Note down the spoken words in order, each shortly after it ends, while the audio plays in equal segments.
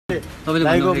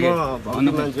तपाईँको म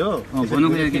मान्छे हो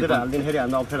हालिदिँदाखेरि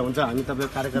हामीलाई अप्ठ्यारो हुन्छ हामी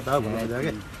तपाईँको कार्यकर्ता हो भन्नुहुन्छ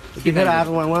कि देखेर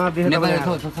आएको उहाँ देखेर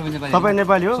तपाईँ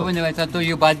नेपाली हो सबै नेपाली त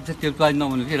यो बाजी छ त्यो बाजी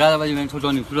नभन्नु कि राजाबाजी भने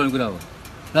छुट्याउने कुरा हो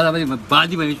राजाबाजी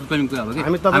बाजी भने छुट्याउने कुरा हो कि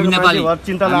हामी नेपाली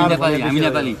चिन्ता हामी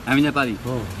नेपाली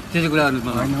त्यस्तो कुरा गर्नु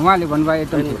होइन उहाँले भन्नुभयो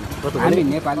एकदम हामी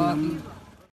नेपाली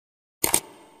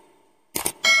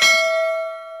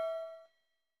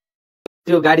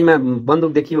त्यो गाडीमा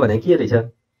बन्दुक देखियो भने के रहेछ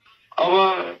अब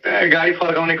गाडी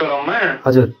फर्काउने क्रममा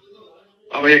हजुर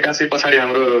अब एक्कासी पछाडि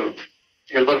हाम्रो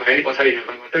हेल्पर भाइ पछाडि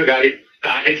हेल्पर गर्थ्यो गाडी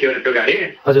आएकै थियो त्यो गाडी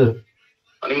हजुर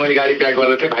अनि मैले गाडी प्याक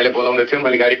गर्दै थिएँ भाइले बोलाउँदै थियो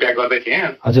मैले गाडी प्याक गर्दै थिएँ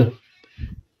हजुर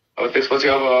अब त्यसपछि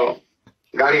अब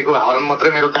गाडीको हर्न मात्रै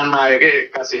मेरो कानमा आयो कि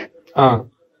एक्कासी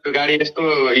त्यो गाडी यस्तो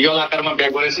यल आकारमा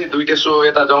प्याक गरेपछि दुईटै सो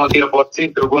यता जमातिर पर्छ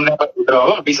त्यो गुन्डाभित्र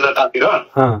हो 20,000 तालतिर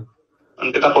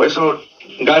अनि त्यता यसो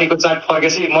गाडीको चाट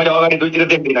फर्केपछि मैले अगाडि दुईतिर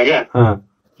देख्दिनँ क्या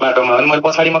बाटोमा अनि मैले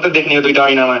पछाडि मात्रै देख्ने यो दुईटा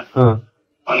ऐनामा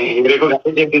अनि हेरेको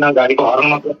गाडी देख्दिनँ गाडीको हर्न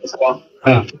मात्रै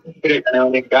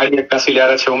अनि गाडी एक्कासी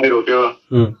ल्याएर छेउमै रोक्यो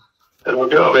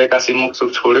अब एक्कासी मुखसुख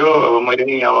छोड्यो अब मैले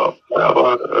नि अब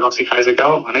रक्सी खाइसकेका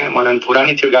हो भने मलाई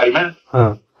पुरानी थियो गाडीमा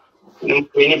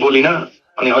केही नि बोलिनँ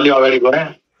अनि अलि अगाडि गएँ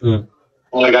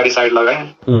मलाई गाडी साइड लगाएँ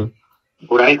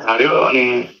पुरानी थाल्यो अनि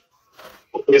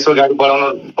यसो गाडी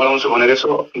बढाउँछु भनेर यसो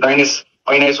दाहिने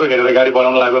ऐना यसो हेरेर गाडी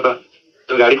बढाउन लाग्यो त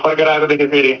त्यो गाडी फर्केर आएको देखेँ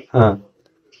फेरि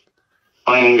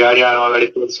अनि गाडी आएर अगाडि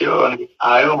कुर्सियो अनि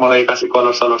आयो मलाई एक्कासी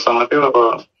कलर सलर समात्यो अब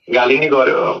गाली नै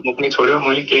गर्यो मुख नै छोड्यो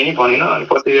मैले केही नै भनिनँ अनि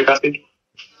पछि एक्कासी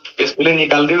त्यसले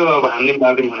निकालिदियो अब हान्दिउँ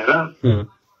मारिदिउँ भनेर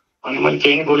अनि मैले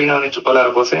केही नै बोलिनँ अनि चुप्प लाएर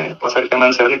बसेँ पछाडिका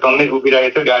मान्छेहरू नि टन्नै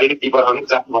रोकिरहेको थियो गाडी टिपरहरू नि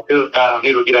जाम भएको थियो कारहरू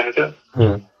नि रोकिरहेको थियो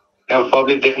अब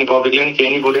पब्लिक देख्ने पब्लिकले नि केही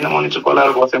नै बोलिनँ म अनि चुप्प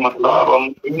लाएर बसेँ मतलब अब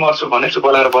मर्छु भने चुप्प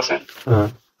लाएर बसेँ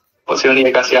पछि अनि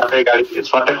एक्कासी आफै गाडी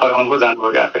स्वाटै फर्काउनु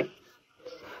जानुभयो क्या आफै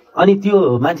अनि त्यो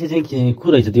मान्छे चाहिँ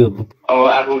को रहेछ त्यो अब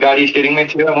आफू गाडी स्टेरिङमै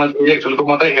थियो मैले एक झुल्को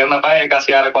मात्रै हेर्न पाएँ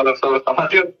एक्कासी आएर कलर सलर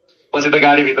समात्यो पछि त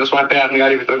गाडीभित्र स्वाटै आफ्नो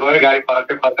गाडीभित्र गयो गाडी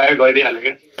फर्कायो गइदिइहाल्यो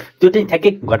क्या त्यो चाहिँ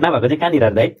ठ्याक्कै घटना भएको चाहिँ कहाँनिर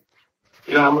दाइ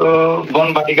यो हाम्रो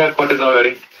वनबाटिका कटेज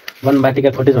अगाडि वनबाटिका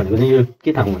कटेज भनेको चाहिँ यो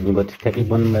के ठाउँ भन्नुभयो ठ्याक्कै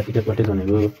वनबाटिका कटेज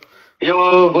भनेको यो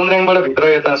गोन्द्राङबाट भित्र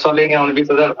यता सलेनी आउने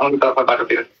 20,000 आउने तर्फ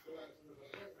बाटोतिर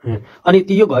अनि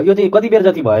यो भयो चाहिँ कति बेर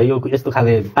जति भयो यो यस्तो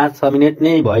खाले 5-6 मिनट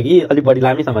नै भयो कि अलिक बढी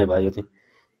लामै समय भयो यो चाहिँ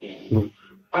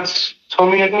 5-6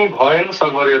 मिनट नै भएन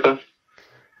सकभर यो त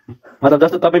मतलब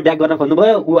जस्तो तपाईँ ब्याक गर्न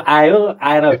खोज्नुभयो ऊ आयो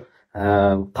आएर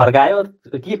फर्कायो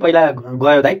कि पहिला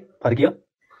गयो दाइ फर्कियो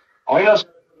होइन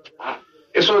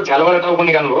यसो झ्यालबाट टाउको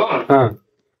निकाल्नु भयो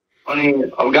अनि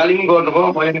अब गाली नि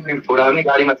गर्नुभयो मैले घोडाहरू नि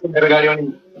गाडीमा थियो मेरो गाडी अनि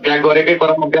ब्याक गरेकै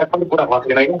क्रममा ब्याक पनि पुरा भएन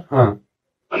क्या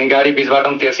अनि गाडी बिचबाट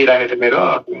पनि तेर्सिरहेको थियो मेरो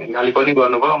गाली पनि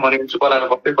गर्नुभयो मैले चुप्प लाएर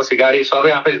बस्दै पछि गाडी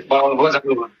सबै आफै बनाउनु भयो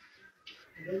जानुभयो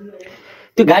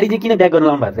त्यो गाडी चाहिँ किन ब्याक गर्न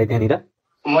लाउनु भएको थियो त्यहाँनिर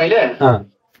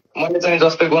मैले चाहिँ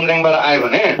जस्तै गोन्द्राङबाट आयो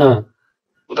भने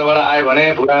उताबाट आयो भने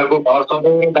भुराहरूको घर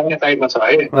सबै दाहिने साइडमा छ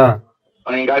है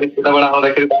अनि गाडी उताबाट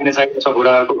आउँदाखेरि दाहिने साइडमा छ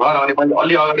भुराहरूको घर अनि मैले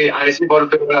अलि अगाडि आएपछि बरु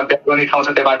त्यो एउटा ब्याक गर्ने ठाउँ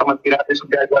छ त्यो बाटोमा त्यसो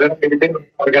ब्याक गरेर फेरि त्यही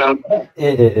फर्केर आउँछ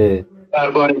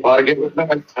अनि फर्केको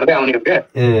छाड्दै आउने हो क्या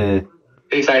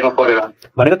त्यही साइडमा परेर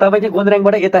भनेको तपाईँ चाहिँ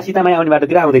गोन्द्राङबाट यता सीतामाई आउने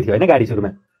बाटोतिर आउँदै थियो होइन गाडी सुरुमा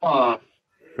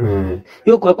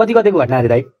यो कति कतिको घटना अरे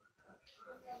दाइ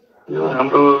यो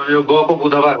हाम्रो यो गएको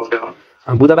बुधबार हो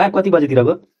क्या बुधबार कति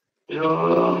बजीतिरको यो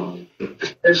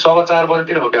 4:15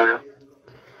 बजीतिर हो क्या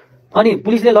अनि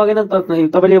पुलिसले लगेन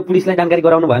तपाईँले पुलिसलाई जानकारी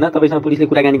गराउनु भएन तपाईँसँग पुलिसले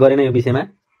कुराकानी गरेन यो विषयमा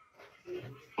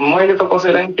मैले त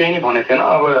कसैलाई पनि केही नै भनेको थिएन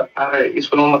अब आएर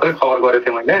स्कुलमा मात्रै खबर गरेको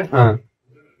थिएँ मैले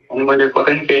अनि मैले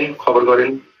कतै नि केही खबर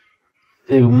गरेन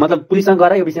मतलब पुलिससँग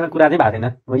गएर यो विषयमा कुरा नै भएको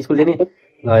थिएन स्कुलले नै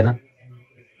गएन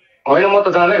होइन म त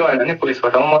जाँदै गएन नि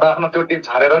पुलिसबाट म त आफ्नो त्यो टिप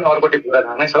छाडेर नि अर्को टिप कुरा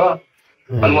जानै छ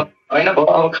अनि म होइन अब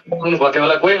खानु भयो त्यो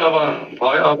बेला कोही अब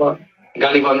भयो अब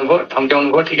गाली गर्नुभयो धम्क्याउनु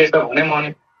भयो ठिकै छ भने म अनि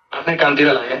आफ्नै कामतिर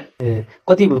लागेँ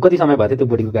कति समय भयो त्यो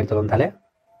बोर्डिङको गाडी चलाउनु थाले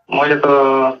मैले त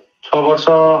 6 वर्ष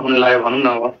हुन लाग्यो भनौँ न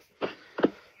अब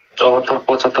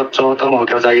 74-75 हो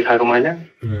क्या जागी खाएको मैले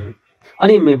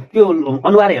अनि त्यो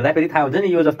अनुहार हेर्दा फेरि थाहा हुन्छ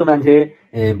नि यो जस्तो मान्छे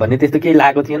भन्ने त्यस्तो केही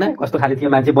लागेको थिएन कस्तो खाले थियो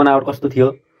मान्छे बनावट कस्तो थियो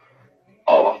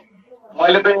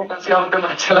मैले त एक्कासी अब त्यो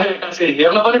मान्छेलाई एक्कासी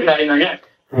हेर्न पनि भ्याइन क्या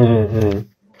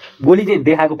गोली चाहिँ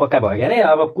देखाएको पक्का भयो क्या अरे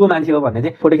अब को मान्छे हो भन्ने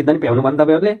चाहिँ फोटो खिच्दा नि भ्याउनु भयो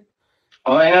तपाईँहरूले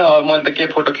होइन अब मैले त के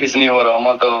फोटो खिच्ने हो र म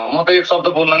त एक शब्द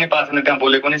बोल्न नि पाएको छैन त्यहाँ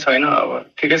बोलेको नि छैन अब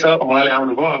ठिकै छ उहाँले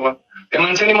आउनुभयो अब त्यो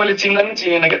मान्छे नि मैले चिन्दा नि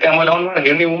चिनेन क्या त्यहाँ मैले अनुहार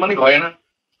हेर्ने ऊ पनि भएन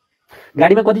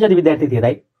गाडीमा कति जति विद्यार्थी थिए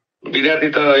दाइ विद्यार्थी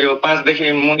त यो 5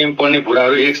 देखि मुनि पढ्ने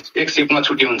भुराहरू एक सिफ्टमा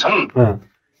छुट्टी हुन्छन्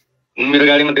मेरो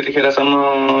गाडीमा त्यतिखेरसम्म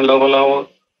लगभग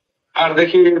 8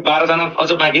 देखि 12 जना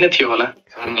अझ बाँकी नै थियो होला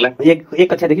छर्नलाई। एक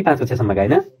कक्षादेखि 5 कक्षासम्मका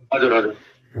होइन? हजुर हजुर।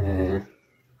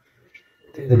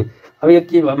 त्यही त नि। अब यो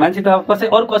के भयो मान्छे त अब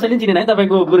अरू कसैले चिनेन है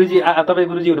तपाईँको गुरुजी तपाईँ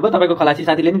गुरुजीहरू भयो तपाईँको खलासी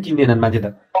साथीले पनि चिन्दैनन् मान्छे त?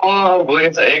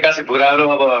 भुरेछ एक्कासी भुराहरू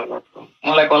अब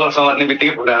मलाई कलर समात्ने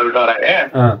बित्तिकै भुराहरू डराए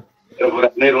त्यो भुरा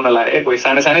नै रुन लागे कोही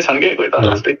सानै सानै छन् कि कोही त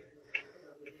लास्टै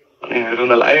अनि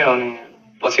रुन लागे अनि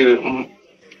पछि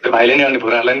त्यो भाइले नि अनि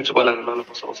भुरालाई नि चुप लगाएर ल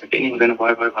कसो केही हुँदैन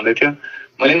भयो भयो भन्दै थियो।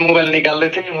 मैले नि मोबाइल निकाल्दै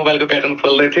थिएँ मोबाइलको प्याटर्न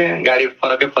खोल्दै थिएँ गाडी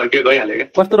फर्के गइहाल्यो क्या।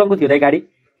 कस्तो रङको थियो त गाडी?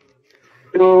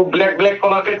 त्यो ब्ल्याक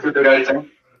कलरकै थियो त्यो गाडी चाहिँ।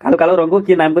 कालो कालो रङको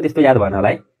के नामको त्यस्तो याद भएन होला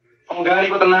है?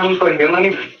 गाडीको त नाम त हेर्न नि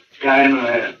गाएन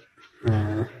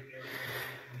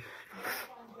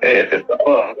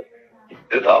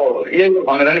त्यो त अब यही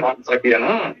भनेर नि भन्न सकिएन।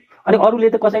 अनि अरूले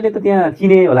त कसैले त त्यहाँ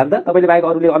चिने होला नि त तपाईँले बाहेक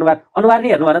अरूले अनुहार नै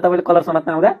हेर्नु भएन तपाईँले कलर समात्न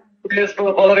आउँदा? यस्तो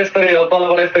कलर यस्तै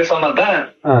तलबाट यस्तै समात्दा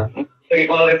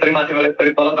कलर यस्तै माथिबाट यस्तै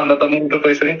तल जाँदा त मुटु त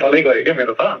यसरी तलै गयो क्या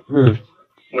मेरो त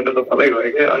मुटु त तलै गयो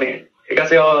क्या। अनि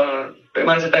एक्कासी त्यो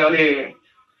मान्छे चाहिँ अलि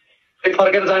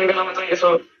फर्केर जाने बेलामा चाहिँ यसो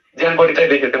ज्यान बढी चाहिँ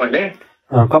देखेको थिएँ मैले।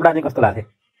 कपडा चाहिँ कस्तो लाग्थ्यो?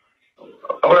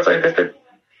 कपडा चाहिँ त्यस्तै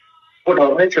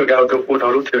कोटहरू नै थियो क्या त्यो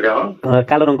कोटहरू थियो क्या।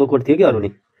 कालो रङको कोट थियो कि अरू नि?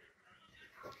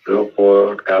 त्यो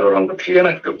कोट कालो रङको थिएन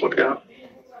त्यो कोट क्या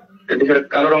त्यतिखेर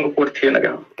कालो रङको कोट थिएन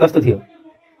क्या। कस्तो थियो?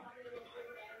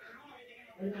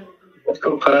 कस्तो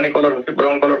खरानी कलर हो कि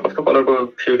ब्राउन कलर कस्तो कलरको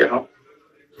थियो क्या।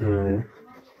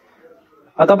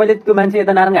 तपाईँले त्यो मान्छे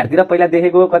यता नारायणघाटतिर पहिला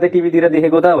देखेको कतै टिभीतिर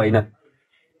देखेको त होइन?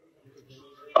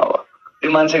 त्यो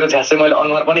मान्छेको झ्यासै मैले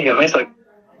अनुहार पनि हेर्नै सकेँ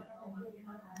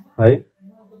है।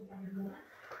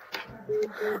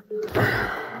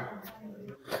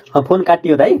 फोन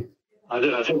काटियो त है?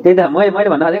 हजुर हजुर। त्यही त मैले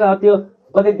भन्न खोजेको अब त्यो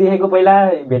कतै देखेको पहिला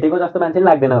भेटेको जस्तो मान्छे पनि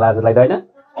लाग्दैन होला हजुरलाई त होइन?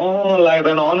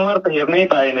 लाग्दैन अनुहार त हेर्नै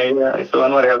पाएन यसो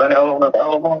अनुहार हेर्दा नि अब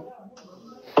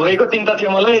भोगेको चिन्ता थियो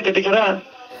मलाई त्यतिखेर।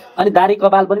 अनि दारी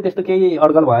कपाल पनि त्यस्तो केही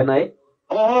अड्कल भएन है?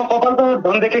 कपाल त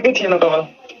झन् देखेकै थिएन कपाल।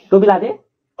 टोपी लाथे?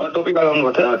 टोपी लगाउनु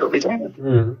भएको थियो टोपी चाहिँ।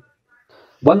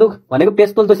 बन्दुक भनेको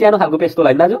पेस्तोल त सानो खालको पेस्तोल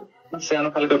होइन दाजु? सानो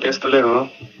खालको पेस्तोलै हो।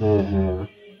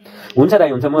 हुन्छ दाइ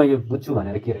हुन्छ म यो बुझ्छु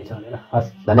भनेर के रहेछ भनेर। हस्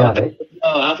धन्यवाद है।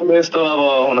 आफूले यस्तो अब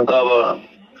हुन त अब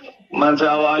मान्छे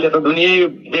अब अहिले त दुनियाँ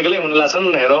बेग्लै हुन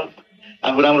लाग्छन् हेरौँ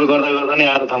आफू राम्रो गर्दा गर्दा नि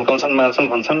आएर धम्काउँछन् मार्छन्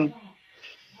भन्छन्।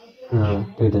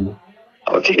 त्यही त नि।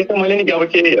 अब ठिकै छ मैले नि अब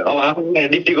के अब आफूले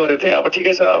ड्युटी गरेको थिएँ अब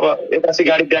ठिकै छ अब यतासी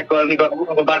गाडी ब्याक गर्ने गर्नु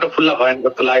अब बाटो खुल्ला भएन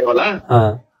जस्तो लाग्यो होला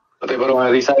त्यही भएर उहाँ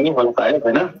रिसाए नि होला सायद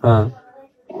होइन।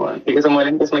 ठिकै छ मैले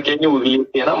पनि त्यसमा केही उभिएको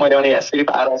थिएन मैले अनि सिर्फ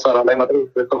आएर सरहरूलाई मात्रै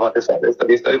यस्तो भयो त्यो यस्तो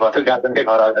यस्तै भयो त्यो गार्जेनकै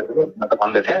घर आएर त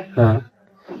भन्दै थिएँ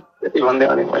त्यति भन्दै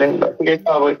अनि मैले ठिकै छ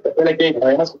अब कसैलाई केही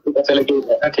भएन कसैलाई केही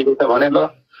भएन ठिकै छ भने ल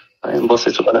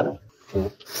बसेछु भनेर।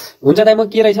 हुन्छ दाइ म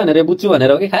के रहेछ भनेर बुझ्छु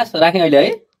भनेर हो कि खास राखेँ अहिले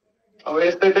है। अब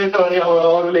यस्तै त्यही छ भने अब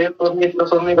अरूले यस्तो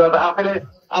सोध्ने गर्दा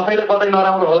आफैले कतै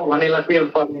नराम्रो होला भन्नेलाई फेल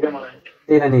पर्ने क्या मलाई।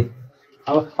 त्यही त नि।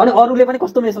 अब अनि अरूले पनि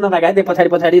कस्तो मेसो नलागे त्यो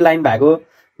पछाडि लाइन भएको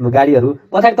गाडीहरू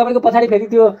पछाडि तपाईँको पछाडि फेरि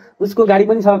त्यो उसको गाडी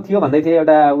पनि थियो भन्दै थियो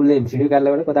एउटा उसले भिडियो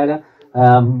कार्यालयबाट कता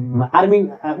आर्मी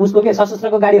उसको के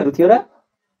सशस्त्रको गाडीहरू थियो र?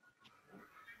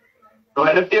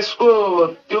 होइन त्यसको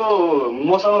त्यो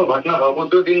मसँग घटना भएको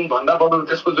त्यो दिन भन्दा बरु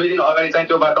त्यसको 2 दिन अगाडि चाहिँ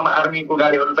त्यो बाटोमा आर्मीको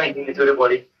गाडीहरू चाहिँ हिँड्ने थियो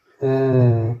बढी।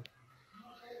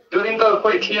 त्यो दिन त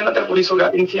कोही थिएन त्यहाँ पुलिसको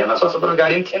गाडी पनि थिएन सशस्त्र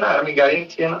गाडी पनि थिएन आर्मी गाडी पनि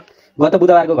थिएन। गत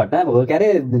बुधबारको घटना हो के अरे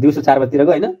दिउँसो 4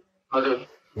 बजीतिरको होइन? हजुर।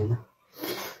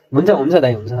 हुन्छ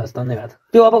दाइ हुन्छ हस् धन्यवाद।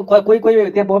 त्यो अब कोही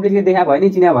त्यहाँ पब्लिकले देखा भयो नि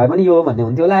चिना भयो पनि यो हो भन्ने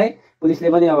हुन्थ्यो होला है पुलिसले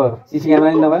पनि अब सिसी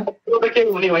क्यामेरा नि नभए त्यो त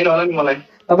केही हुने होइन होला नि मलाई।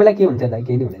 तपाईँलाई के हुन्छ दाइ?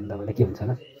 केही नै हुँदैन तपाईँलाई के हुन्छ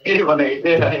र? केही भने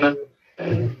होइन।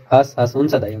 हस्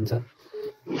हुन्छ दाइ हुन्छ।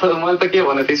 मैले त के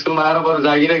भने स्कुलमा आएर बरु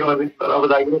जागिरै गर्ने तर अब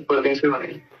जागिरै पढिदिन्छु भने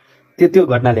त्यो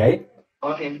घटनाले है?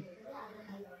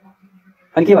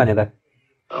 अनि के भने त?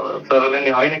 सरले नि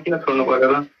होइन किन छोड्नु पर्यो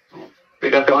र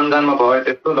विद्यार्थी अन्जानमा भयो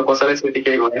त्यस्तो त कसैलाई त्यति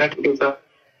केही भएन ठिकै छ।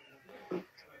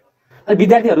 अनि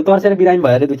विद्यार्थीहरू तर्सेर बिरामी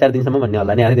भयो अरे 2-4 दिनसम्म भन्ने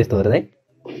होला नि अरे त्यस्तो हो र है?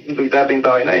 2-4 दिन त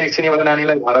होइन एकछिनबाट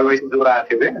नानीलाई घर गएपछि ज्वरो आएको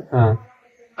थियो अरे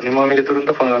अनि मम्मीले तुरुन्त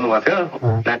फोन गर्नुभएको थियो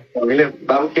मम्मीले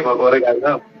बाबु के भएको अरे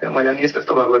गाडीमा मैले अनि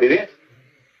यस्तो भएको दिदी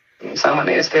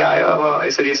सामान्य यस्तै आयो अब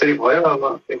यसरी भयो अब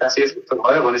एक्कासी यस्तो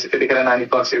भयो भनेपछि त्यतिखेर नानी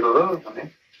तर्सेको हो भने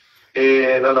ए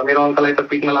ल मेरो अङ्कललाई त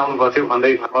पिक्न लाउनु भएको थियो भन्दै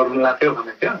घरमा रुनु लाग्थ्यो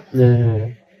भन्दै थियो।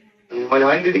 मैले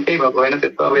होइन दिदी केही भएको होइन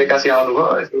त्यस्तो अब एक्कासी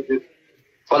आउनुभयो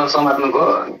कलर समात्नु भयो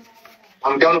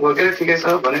धम्क्याउनु भयो के ठिकै छ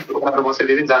भने बसेर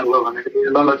दिदी जानुभयो भने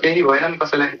ल केही भएन नि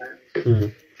कसैलाई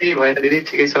केही भएन दिदी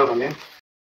ठिकै छ भने।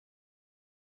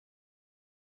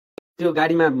 त्यो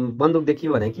गाडीमा बन्दुक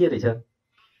देखियो भने के रहेछ?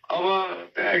 अब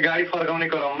त्यहाँ गाडी फर्काउने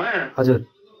क्रममा हजुर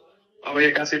अब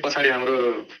एक्कासी पछाडि हाम्रो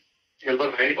हेल्पर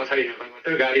भाइ पछाडि हेर्नु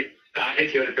थियो गाडी आएकै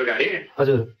थियो त्यो गाडी।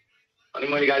 हजुर। अनि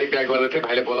मैले गाडी प्याक गर्दै थिएँ,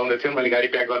 भाइले बोलाउँदै थियो, मैले गाडी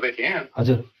प्याक गर्दै थिएँ।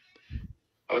 हजुर।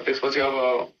 अब त्यसपछि अब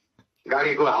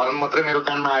गाडीको हर्न मात्रै मेरो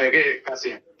कानमा आयो कि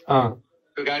एक्कासी।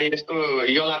 त्यो गाडी यस्तो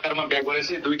यल आकारमा ब्याक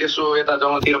गरेपछि दुईटै सो यता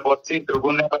जङ्गलतिर पर्छ, त्यो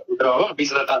गुन्डाभित्र हो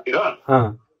 20,000 तालतिर।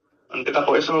 अनि त्यता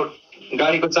यसो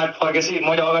गाडीको चाक फर्केपछि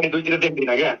मैले अगाडि दुईतिर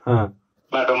देख्दिनँ क्या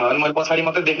बाटोमा, अनि मैले पछाडि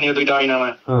मात्रै देख्ने यो दुईटा ऐनामा।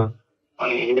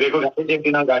 अनि हेरेको गाडी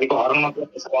देख्दिनँ, गाडीको हर्न मात्रै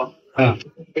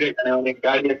अनि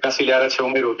गाडी एक्कासी ल्याएर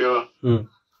छेउमै रोक्यो।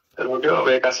 अब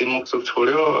एक्कासी मुखसुख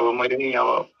छोड्यो। अब मैले नि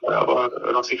अब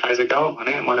रक्सी खाएछ क्या हो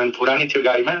भने मैले पुरानी थियो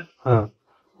गाडीमा,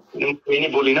 केही नि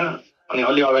बोलिनँ। अनि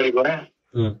अलि अगाडि गएँ,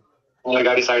 मलाई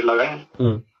गाडी साइड लगाएँ,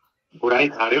 पुरानी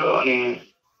थाल्यो। अनि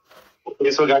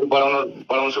यसो गाडी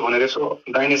बढाउँछु भनेर यसो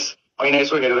दाहिने ऐना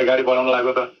यसो हेरेर गाडी बढाउन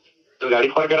लाग्यो त त्यो गाडी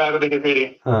फर्केर आएको देखेँ फेरि।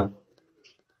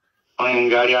 अनि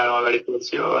गाडी आएर अगाडि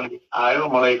कुर्सियो, अनि आयो,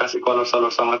 मलाई एक्कासी कलर सलर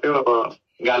समात्यो। अब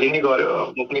गाली नै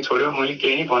गर्यो, मुख नि छोड्यो, मैले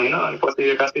केही नि भनिनँ। अनि पछि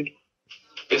एक्कासी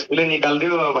त्यसले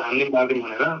निकालिदियो, अब हान्दिउँ मारिदिउँ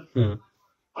भनेर।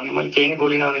 अनि मैले केही नि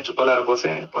बोलिनँ, अनि चुप्प लगाएर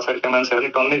बसेँ। पछाडिका मान्छेहरू नि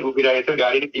टन्नै उभिरहेको थियो,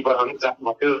 गाडी टिपरहरू नि जानु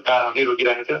भएको थियो, कारहरू नि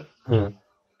रोकिरहेको थियो।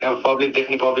 त्यहाँ पब्लिक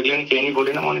देख्ने पब्लिकले नि केही नि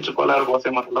बोलिनँ, म नि चुप्प लगाएर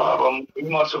बसेँ। मतलब अब म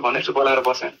मर्छु भने चुप्प लगाएर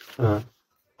बसेँ।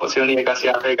 पछि अनि एक्कासी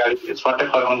आफै गाडी सट्टै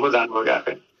फर्काउनु पो जानुभयो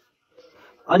आफै।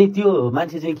 अनि त्यो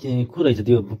मान्छे चाहिँ को रहेछ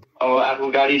त्यो? अब आफू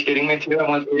गाडी स्टियरिङमै थियो,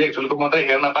 मैले एक झुल्को मात्रै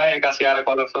हेर्न पाएँ, एक्कासी आएर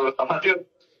कलर सलर समात्यो।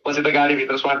 पछि त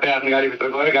गाडीभित्र स्वाटै आफ्नो गाडीभित्र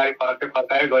गयो, गाडी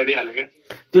फर्कायो गइदिइहाल्यो क्या।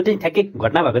 त्यो चाहिँ ठ्याक्कै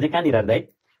घटना भएको चाहिँ कहाँनिर दाइ?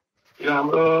 यो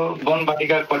हाम्रो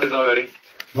वनबाटिका कटेज अगाडि।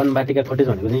 वनबाटिका कटेज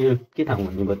भनेको चाहिँ यो के ठाउँ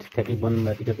भन्नुभयो ठ्याक्कै?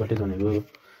 वनबाटिका कटेज भनेको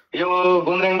यो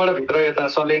गुन्द्रेङबाट भित्र यता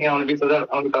सलेनी आउने 20,000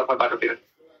 आउने तर्फ बाटोतिर।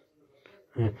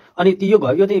 अनि यो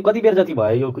चाहिँ कति बेर जति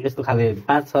भयो यो यस्तो खाले?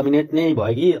 5-6 मिनट नै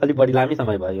भयो कि अलिक बढी लामै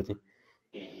समय भयो यो चाहिँ?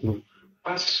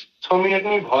 5-6 मिनट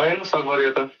नै भएन सक्बर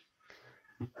यो त।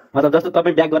 मतलब जस्तो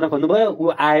तपाईँ ब्याक गर्न खोज्नुभयो,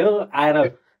 ऊ आयो, आएर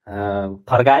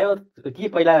फर्कायो कि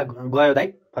पहिला गयो दाइ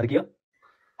फर्कियो?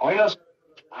 होइन,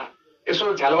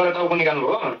 यसो झ्यालबाट टाउको निकाल्नु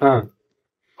भयो।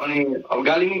 अनि अब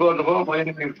गाली नि गर्नुभयो, मैले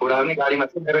नि घोडाहरू नि गाडीमा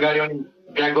थियो, मेरो गाडी अनि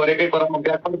ब्याक गरेकै क्रममा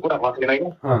ब्याक पनि पुरा फसेन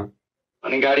क्या।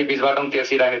 अनि गाडी बिचबाट पनि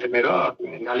तेर्सिरहेको थियो मेरो,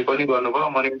 गाली पनि गर्नुभयो।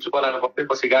 मैले चुप्प लगाएर बसेँ।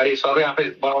 पछि गाडी सबै आफै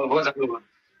बढाउनु भयो, जानुभयो।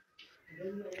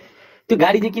 त्यो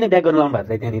गाडी चाहिँ किन ब्याक गर्न लाउनु भएको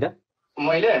थियो त्यहाँनिर?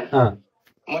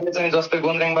 मैले चाहिँ जस्तै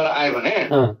गोन्द्रेङबाट आयो भने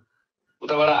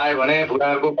उताबाट आयो भने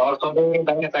भुराहरूको घर सबै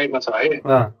दाहिने साइडमा छ है।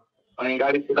 अनि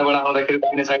गाडी उताबाट आउँदाखेरि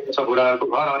दाहिने साइडमा छ भुराहरूको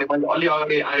घर। अनि मैले अलि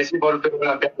अगाडि आएपछि बरु त्यो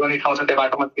एउटा ब्याक गर्ने ठाउँ छ, त्यो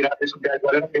बाटोमा तिरेर त्यसो ब्याक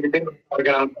गरेर फेरि त्यही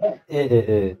फर्केर आउँछ।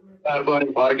 उनीहरूको अनि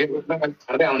फर्केको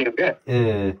छाड्दै आउने हो क्या,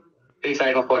 त्यही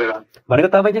साइडमा परेर। भनेको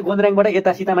तपाईँ चाहिँ गोन्द्रेङबाट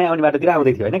यता सीतामाई आउने बाटोतिर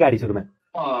आउँदै थियो होइन गाडी सुरुमा?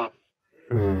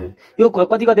 यो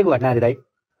कति कतिको घटना अरे दाइ?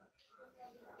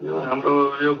 यो हाम्रो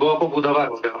यो गएको बुधबार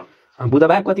हो क्या।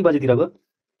 बुधबार कति बजीतिरको?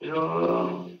 यो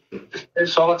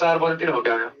 4:15 बजीतिर हो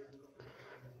क्या।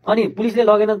 अनि पुलिसले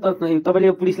लगेन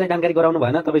तपाईँले पुलिसलाई जानकारी गराउनु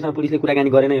भएन? तपाईँसँग पुलिसले कुराकानी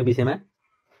गरेन यो विषयमा?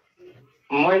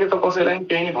 मैले त कसैलाई पनि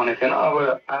केही नि भनेको थिएन। अब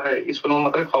आएर स्कुलमा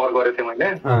मात्रै खबर गरेको थिएँ मैले।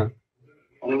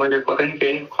 अनि मैले कतै नि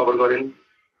केही खबर गरेन।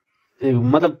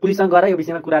 मतलब पुलिससँग गएर यो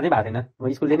विषयमा कुरा चाहिँ भएको थिएन?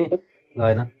 स्कुलले नि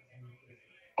गएन?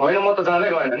 होइन, म त जाँदै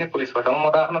गएन नि पुलिसबाट। म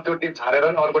त आफ्नो त्यो टिप छाडेर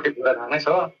नि अर्को टिप कुरा जानै छ।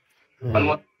 अनि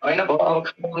म होइन भयो, अब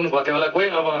खानु भयो त्यो बेला कोही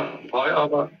अब भयो,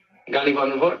 अब गाली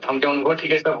गर्नुभयो, धम्क्याउनु भयो,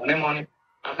 ठिकै छ भने म अनि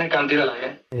आफ्नै कामतिर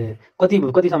लागेँ।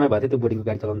 कति समय भयो त्यो बोर्डिङको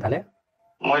गाडी चलाउनु थाले?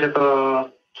 मैले त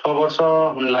 6 वर्ष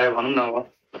हुन लाग्यो भनौँ न। अब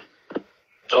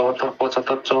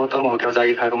 74-75 हो क्या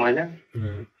जागी खाएको मैले।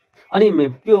 अनि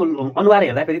त्यो अनुहार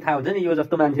हेर्दाखेरि थाहा हुन्छ नि यो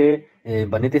जस्तो मान्छे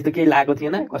भन्ने त्यस्तो केही लागेको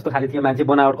थिएन? कस्तो खाले थियो मान्छे,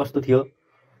 बनावट कस्तो थियो?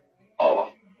 अब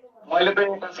मैले त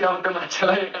एक्कासी अब त्यो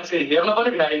मान्छेलाई एक्कासी हेर्न पनि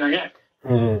भ्याइन क्या।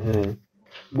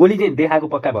 गोली चाहिँ देखाएको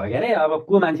पक्का भयो क्या अरे? अब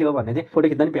को मान्छे हो भन्ने चाहिँ फोटो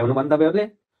खिच्दा नि भ्याउनु भयो नि तपाईँहरूले?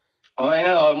 होइन,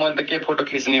 अब मैले त के फोटो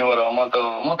खिच्ने हो र, म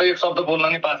त एक शब्द बोल्न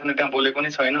नि पाएको छैन, त्यहाँ बोलेको नि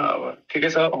छैन। अब ठिकै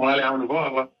छ, उहाँले आउनुभयो।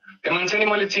 अब त्यो मान्छे नि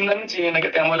मैले चिन्दा नि चिनेन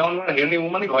क्या, त्यहाँ मैले अनुहार हेर्ने उ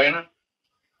पनि भएन।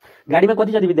 गाडीमा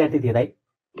कति जति विद्यार्थी थिए दाइ?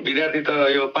 विद्यार्थी त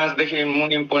यो 5 देखि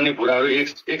मुनि पढ्ने भुराहरू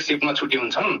एक सिफ्टमा छुट्टी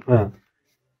हुन्छन्।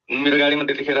 मेरो गाडीमा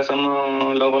त्यतिखेरसम्म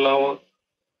लगभग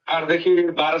 8 देखि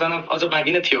 12 जना अझ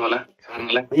बाँकी नै थियो होला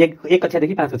छर्नलाई। एक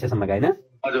कक्षादेखि 5 कक्षासम्म होइन?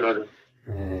 हजुर हजुर।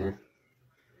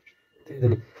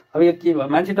 अब यो के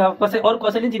मान्छे त अरू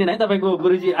कसैले चिनेन है? तपाईँको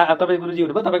गुरुजी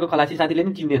हुनुभयो, तपाईँको खलासी साथीले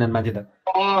नि चिन्दैनन् मान्छे त?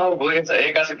 भुरेछ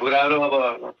एक्कासी भुराहरू। अब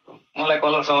मलाई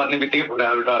कलर समात्ने बित्तिकै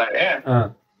भुराहरू डराए।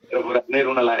 भुरा नै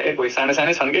रुन लाए, कोही सानै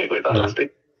सानै छन् कि कोही त जस्तै।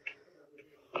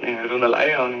 अनि रुन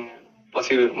लाए। अनि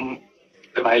पछि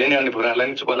त्यो भाइले नि अनि भुराहरूलाई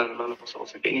नि चुप लगाएर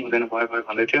लड्नुपर्छ, केही नि हुँदैन, भयो भयो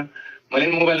भन्दै थियो। मैले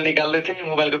नि मोबाइल निकाल्दै थिएँ,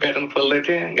 मोबाइलको प्याटर्न खोल्दै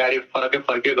थिएँ, गाडी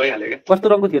फर्क्यो गइहाल्यो क्या। कस्तो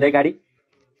रङको थियो दाइ गाडी?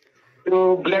 त्यो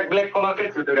ब्ल्याक कलरकै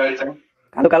थियो त्यो गाडी चाहिँ।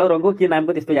 कालो कालो रङको, के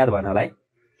नामको त्यस्तो याद भएन होला है?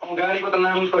 गाडीको त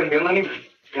नाम त हेर्न नि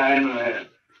गाएन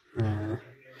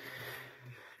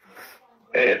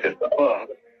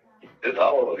त्यो त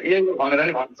अब यही भनेर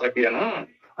नि भन्न सकिएन।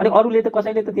 अनि अरूले त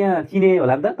कसैले त त्यहाँ चिने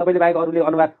होला नि त तपाईँले बाहेक अरूले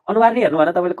अनुहार नै हेर्नु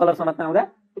भएन तपाईँले कलर समात्न आउँदा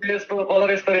यस्तो कलर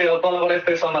यस्तै तलबाट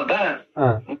यस्तै समात्दा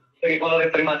कलर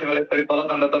यस्तै माथिबाट यस्तै तल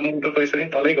जाँदा त मुटु त यसरी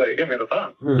तलै गयो क्या मेरो त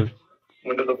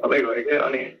मुटु त तलै गयो क्या।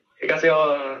 अनि एक्कासी अब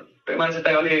त्यो मान्छे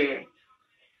चाहिँ अलि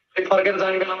फर्केर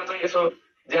जाने बेलामा चाहिँ यसो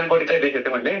ज्यान बढी चाहिँ देखेको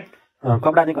थिएँ मैले।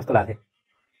 कपडा चाहिँ कस्तो लाग्थ्यो?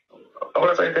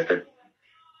 कपडा चाहिँ त्यस्तै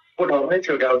कोटहरू नै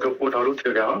थियो क्या त्यो कोटहरू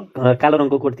थियो क्या। कालो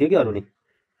रङको कोट थियो कि अरू नि?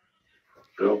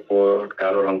 त्यो कोट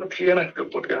कालो रङको थिएन त्यो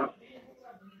कोट क्या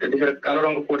त्यतिखेर कालो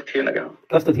रङको कोट थिएन क्या।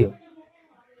 कस्तो थियो?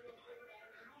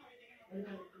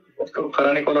 कस्तो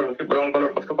खरानी कलर हो कि ब्राउन कलर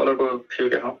कस्तो कलरको थियो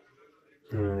क्या।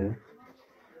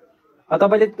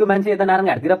 तपाईँले त्यो मान्छे यता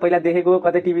नारायणघाटतिर पहिला देखेको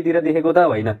कतै टिभीतिर देखेको त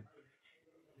होइन?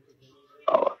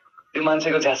 अब त्यो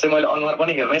मान्छेको झ्यासै मैले अनुहार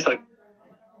पनि हेर्नै सकेँ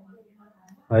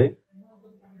है।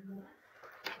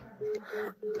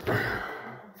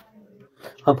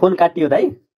 फोन काटियो दाइ?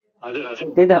 हजुर हजुर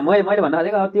त्यही त मैले भन्न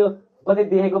खोजेको अब त्यो कतै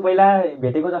देखेको पहिला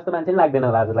भेटेको जस्तो मान्छे पनि लाग्दैन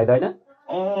होला हजुरलाई त होइन?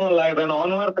 लाग्दैन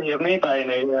अनुहार त हेर्नै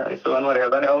पाएन यसो अनुहार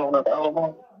हेर्दा नि अब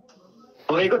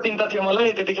होरेको चिन्ता थियो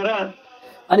मलाई त्यतिखेर।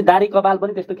 अनि दारी कपाल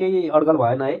पनि त्यस्तो केही अड्कल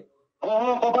भएन है?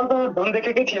 कपाल त झन्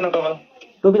देखेकै थिएन कपाल।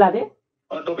 टोपी लाथे?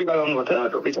 टोपी लगाउनु भएको थियो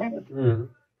टोपी चाहिँ।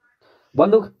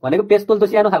 बन्दुक भनेको पेस्तोल त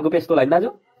सानो खालको पेस्तोल होइन दाजु?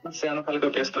 सानो खालको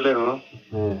पेस्तोलै हो।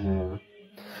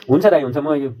 हुन्छ दाइ हुन्छ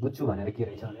म यो बुझ्छु भनेर के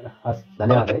रहेछ भनेर। हस्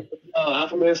धन्यवाद है।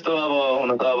 आफूले यस्तो अब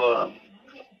हुन त अब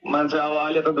मान्छे अब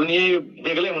अहिले त दुनियाँ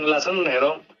बेग्लै हुन लाग्छन्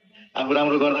हेरौँ आफू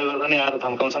राम्रो गर्दा गर्दा नै आएर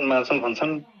धम्काउँछन् मार्छन्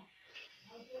भन्छन्।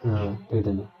 त्यही त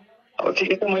नि अब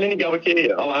ठिकै छ मैले नि अब के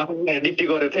अब आफूले ड्युटी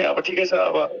गरेको थिएँ अब ठिकै छ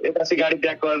अब यतासी गाडी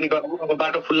ब्याक गर्ने गर्नु अब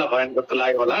बाटो खुल्ला भएन जस्तो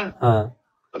लाग्यो होला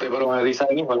त्यही भएर उहाँ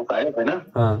रिसाए नि होला सायद होइन।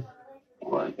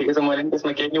 ठिकै छ मैले नि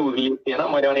त्यसमा केही उभिएको थिएन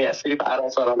मैले अनि यसरी आएर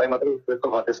सरहरूलाई मात्रै यस्तो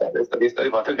भयो त्यो सर यस्तो यस्तरी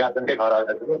भयो त्यो गार्जेनकै घर आएर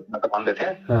त भन्दै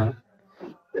थिएँ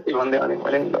त्यति भन्दै अनि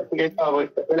मैले ठिकै छ अब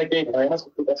कसैलाई केही भएन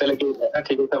कसैलाई केही भएन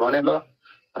ठिकै छ भने ल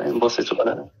बसेछु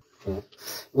भनेर।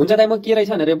 हुन्छ दाइ म के रहेछ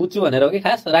भनेर बुझ्छु भनेर हो कि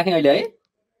खास राखेँ अहिले है।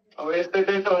 अब यस्तै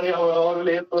त्यही छ भने अब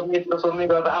अरूले यस्तो सोध्ने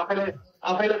गर्दा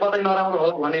आफैले कतै नराम्रो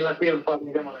होला भन्नेलाई फेल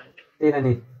पर्ने क्या मलाई। त्यही त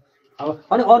नि अब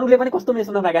अनि अरूले पनि कस्तो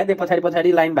मेसुन लाग्यो त्यो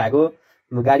पछाडि लाइन भएको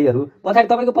गाडीहरू पछाडि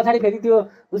तपाईँको पछाडि फेरि त्यो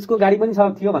उसको गाडी पनि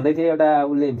थियो भन्दै थियो एउटा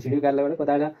उसले भिडियो कार्यालयबाट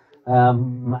कता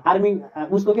आर्मी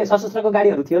उसको के सशस्त्रको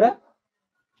गाडीहरू थियो र?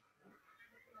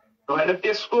 होइन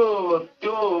त्यसको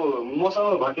त्यो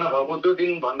मसँग घटना भएको त्यो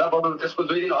दिन भन्दा बरु त्यसको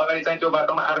 2 दिन अगाडि चाहिँ त्यो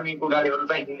बाटोमा आर्मीको गाडीहरू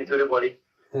चाहिँ हिँड्ने थियो बढी।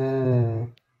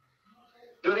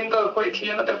 त्यो दिन त कोही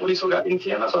थिएन त्यहाँ पुलिसको गाडी पनि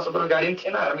थिएन सशस्त्र गाडी पनि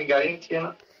थिएन आर्मी गाडी पनि थिएन।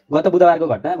 गत बुधबारको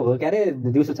घटना हो के अरे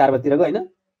दिउँसो 4 बजीतिरको होइन?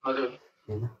 हजुर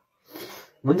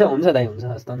हुन्छ दाइ हुन्छ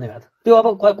हस् धन्यवाद। त्यो अब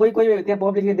कोही त्यहाँ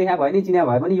पब्लिकले देखा भयो नि चिना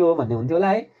भयो पनि यो भन्ने हुन्थ्यो होला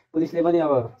है पुलिसले पनि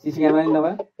अब सिसी क्यामेरा नि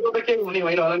नभए केही हुने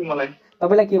होइन होला नि मलाई।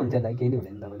 तपाईँलाई के हुन्छ दाइ? केही नै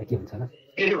हुँदैन तपाईँलाई के हुन्छ र?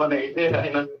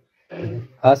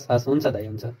 हस् हुन्छ दाइ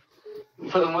हुन्छ।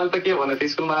 मैले त के भने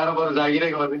स्कुलमा आएर बरु जागिरै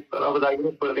गर्ने तर अब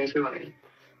जागिरै पढिदिन्छु भने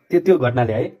त्यो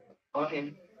घटनाले है?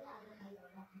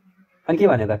 अनि के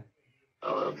भने त?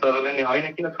 सरले नि होइन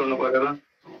किन छोड्नु पर्यो र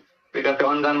बेकार त्यो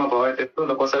अन्जानमा भयो त्यस्तो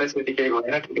ल कसैलाई त्यति केही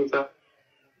भएन ठिकै छ।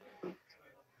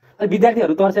 अनि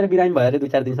विद्यार्थीहरू तर्सेर बिरामी भयो अरे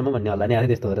 2-4 दिनसम्म भन्ने होला नि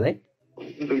त्यस्तो हो र है?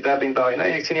 2-4 दिन त होइन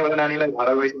एकछिनबाट नानीलाई घर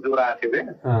गएपछि ज्वरो आएको थियो अरे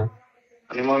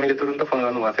अनि मम्मीले तुरुन्त फोन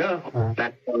गर्नुभएको थियो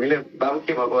मम्मीले बाबु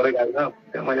के भएको अरे गाडीमा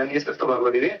मैले अनि यस्तो भएको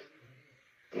दिदी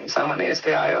सामान्य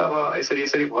यस्तै आयो अब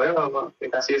यसरी भयो अब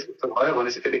एक्कासी यस्तो भयो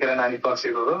भनेपछि त्यतिखेर नानी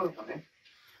तर्सेको हो भने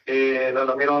ए ल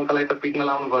मेरो अङ्कललाई त पिट्न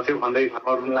लाउनु भएको थियो भन्दै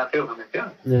घरमा रुन लाग्थ्यो भनेको थियो।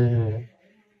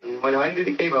 मैले होइन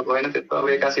दिदी केही भएको होइन त्यस्तो अब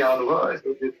एक्कासी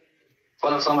आउनुभयो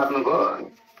कलर समात्नुभयो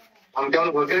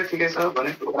धम्क्याउनु भयो के ठिकै छ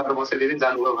भने बसेर दिदी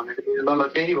जानुभयो भनेको ल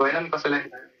केही भएन नि कसैलाई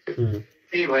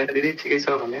केही भएन दिदी ठिकै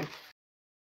छ भने